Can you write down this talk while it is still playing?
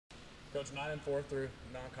Coach, 9-4 through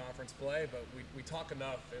non-conference play, but we talk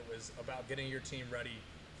enough. It was about getting your team ready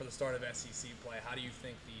for the start of SEC play. How do you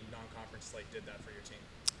think the non-conference slate did that for your team?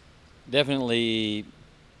 Definitely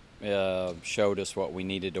showed us what we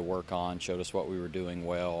needed to work on, showed us what we were doing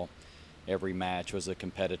well. Every match was a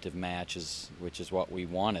competitive match, which is what we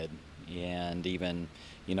wanted. And even,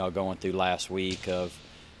 going through last week of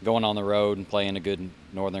going on the road and playing a good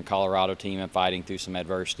Northern Colorado team and fighting through some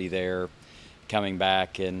adversity there, coming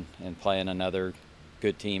back and playing another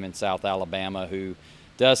good team in South Alabama who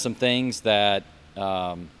does some things that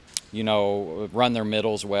run their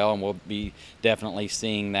middles well, and we'll be definitely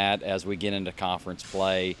seeing that as we get into conference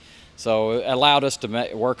play. So it allowed us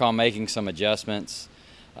to work on making some adjustments.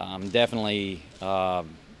 Definitely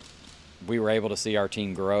we were able to see our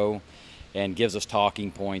team grow, and gives us talking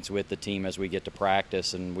points with the team as we get to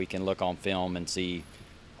practice, and we can look on film and see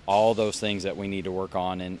all those things that we need to work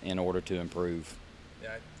on in order to improve.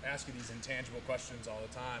 Yeah, I ask you these intangible questions all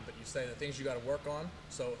the time, but you say the things you got to work on.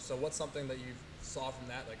 So what's something that you saw from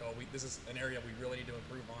that? Like, this is an area we really need to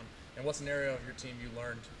improve on. And what's an area of your team you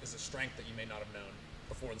learned is a strength that you may not have known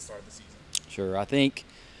before the start of the season? Sure, I think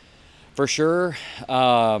for sure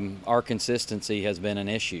our consistency has been an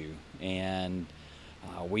issue, and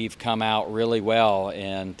we've come out really well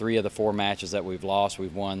in 3 of the 4 matches that we've lost.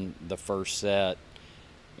 We've won the first set,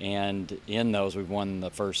 and in those we've won the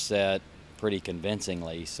first set pretty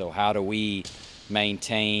convincingly. So how do we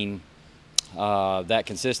maintain that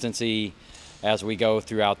consistency as we go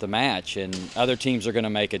throughout the match? And other teams are going to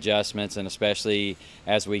make adjustments, and especially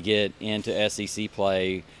as we get into SEC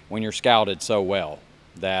play, when you're scouted so well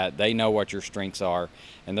that they know what your strengths are,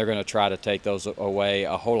 and they're going to try to take those away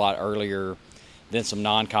a whole lot earlier than some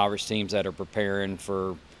non-conference teams that are preparing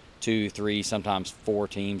for 2, 3, sometimes 4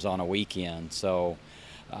 teams on a weekend. So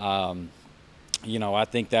I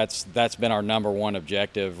think that's been our number one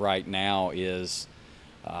objective right now is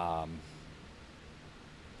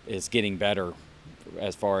getting better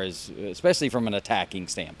as far as, especially from an attacking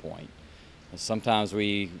standpoint. Sometimes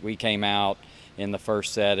we came out in the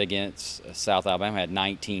first set against South Alabama, had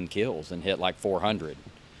 19 kills and hit like 400.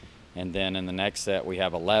 And then in the next set we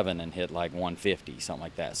have 11 and hit like 150, something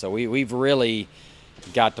like that. So we've really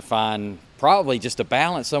got to find probably just a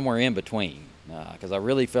balance somewhere in between, because I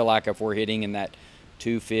really feel like if we're hitting in that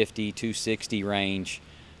 250, 260 range,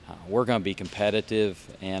 we're going to be competitive.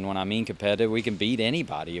 And when I mean competitive, we can beat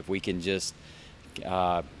anybody if we can just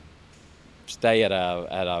stay at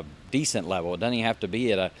a decent level. It doesn't even have to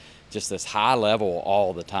be at just this high level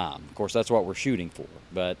all the time. Of course, that's what we're shooting for.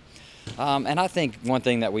 But and I think one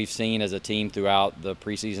thing that we've seen as a team throughout the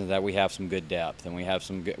preseason is that we have some good depth, and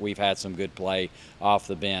we've had some good play off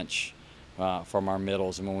the bench from our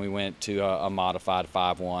middles. And when we went to a modified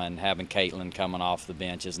 5-1, having Caitlin coming off the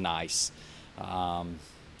bench is nice.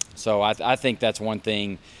 So I think that's one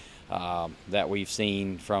thing that we've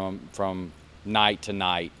seen from night to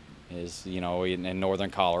night is, in Northern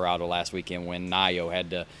Colorado last weekend when Nayo had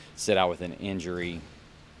to sit out with an injury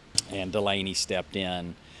and Delaney stepped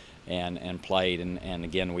in and played, and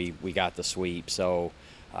again we got the sweep. So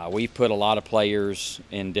we've put a lot of players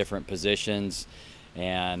in different positions,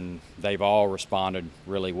 and they've all responded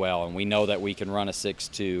really well, and we know that we can run a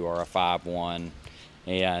 6-2 or a 5-1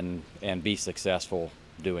 and be successful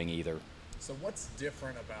doing either. So what's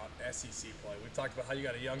different about SEC play? We've talked about how you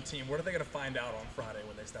got a young team. What are they going to find out on Friday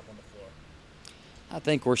when they step on the floor? I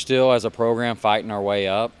think we're still, as a program, fighting our way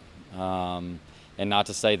up. And not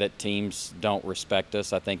to say that teams don't respect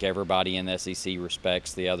us. I think everybody in the SEC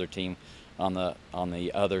respects the other team on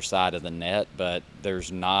the other side of the net, but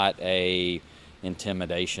there's not a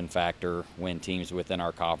intimidation factor when teams within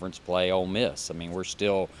our conference play Ole Miss. I mean, we're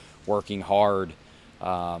still working hard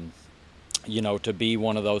to be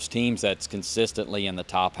one of those teams that's consistently in the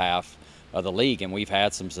top half of the league, and we've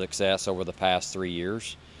had some success over the past 3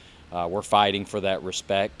 years. We're fighting for that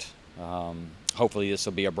respect. Hopefully this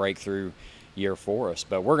will be a breakthrough year for us,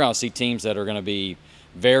 but we're going to see teams that are going to be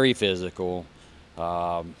very physical,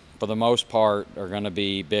 for the most part are going to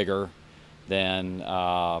be bigger than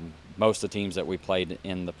most of the teams that we played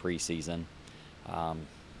in the preseason.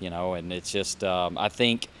 And it's just I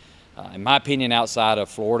think in my opinion, outside of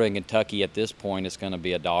Florida and Kentucky at this point, it's going to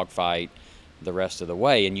be a dogfight the rest of the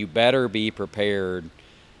way, and you better be prepared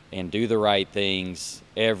and do the right things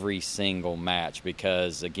every single match,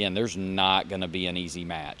 because again, there's not going to be an easy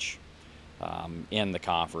match in the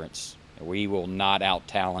conference. We will not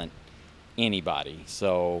out-talent anybody,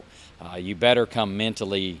 so you better come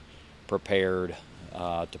mentally prepared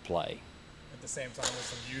to play. At the same time, with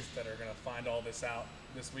some youth that are going to find all this out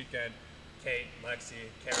this weekend, Kate, Lexi,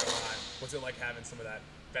 Caroline, what's it like having some of that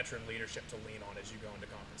veteran leadership to lean on as you go into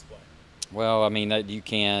conference play? Well, I mean, that you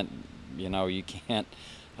can't, you can't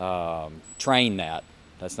train that.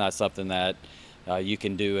 That's not something that you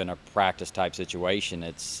can do in a practice type situation.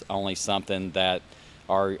 It's only something that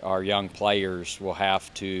our young players will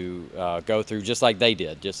have to go through, just like they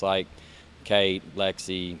did, just like Kate,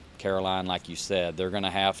 Lexi, Caroline, like you said. They're going to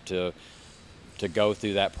have to go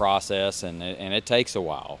through that process, and it takes a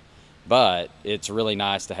while. But it's really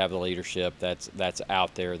nice to have the leadership that's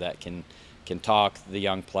out there that can talk the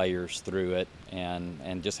young players through it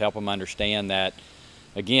and just help them understand that,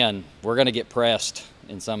 again, we're going to get pressed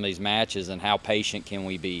in some of these matches, and how patient can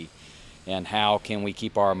we be, and how can we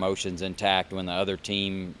keep our emotions intact when the other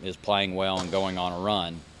team is playing well and going on a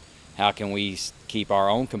run. How can we keep our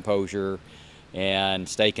own composure and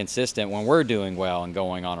stay consistent when we're doing well and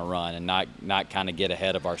going on a run, and not kind of get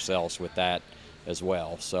ahead of ourselves with that as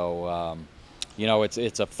well. So,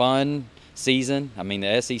 it's a fun season. I mean,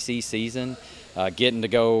 the SEC season, getting to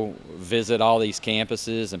go visit all these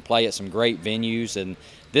campuses and play at some great venues, and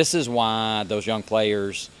this is why those young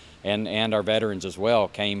players and our veterans as well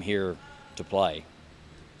came here to play.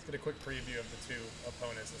 Let's get a quick preview of the two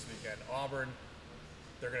opponents this weekend. Auburn,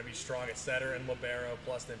 they're going to be strong at setter and libero,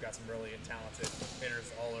 plus they've got some really talented hitters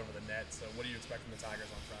all over the net. So what do you expect from the Tigers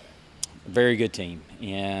on Friday? Very good team,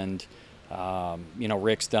 and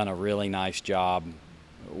Rick's done a really nice job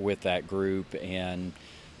with that group, and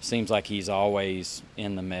seems like he's always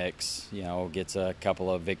in the mix. Gets a couple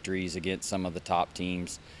of victories against some of the top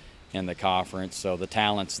teams in the conference, so the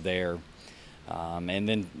talent's there. And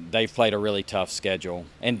then they've played a really tough schedule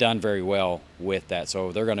and done very well with that,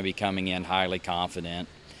 so they're going to be coming in highly confident.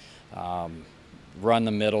 Run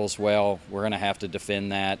the middles well. We're going to have to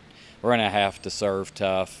defend that. We're going to have to serve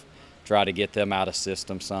tough, try to get them out of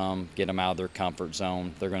system some, get them out of their comfort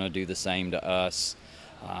zone. They're going to do the same to us.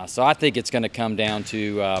 So I think it's going to come down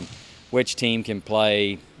to which team can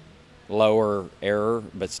play lower error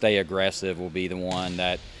but stay aggressive will be the one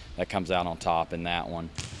that comes out on top in that one.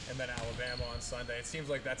 And then Alabama on Sunday. It seems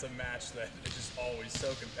like that's a match that is just always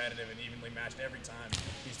so competitive and evenly matched every time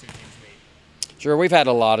these two teams meet. Sure, we've had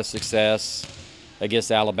a lot of success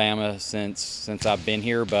against Alabama since I've been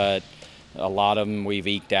here, but a lot of them we've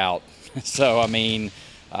eked out. So, I mean,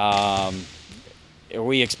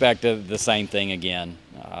 we expect the same thing again.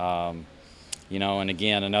 And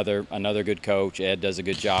again, another good coach. Ed does a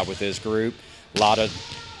good job with his group. A lot of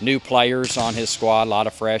new players on his squad, a lot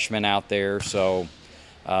of freshmen out there. So,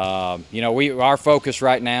 our focus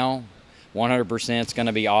right now, 100% is going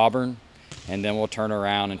to be Auburn, and then we'll turn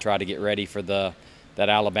around and try to get ready for that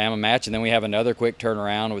Alabama match. And then we have another quick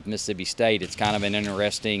turnaround with Mississippi State. It's kind of an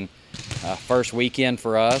interesting first weekend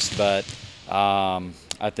for us, but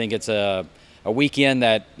I think it's a weekend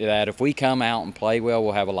that if we come out and play well,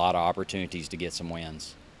 we'll have a lot of opportunities to get some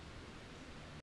wins.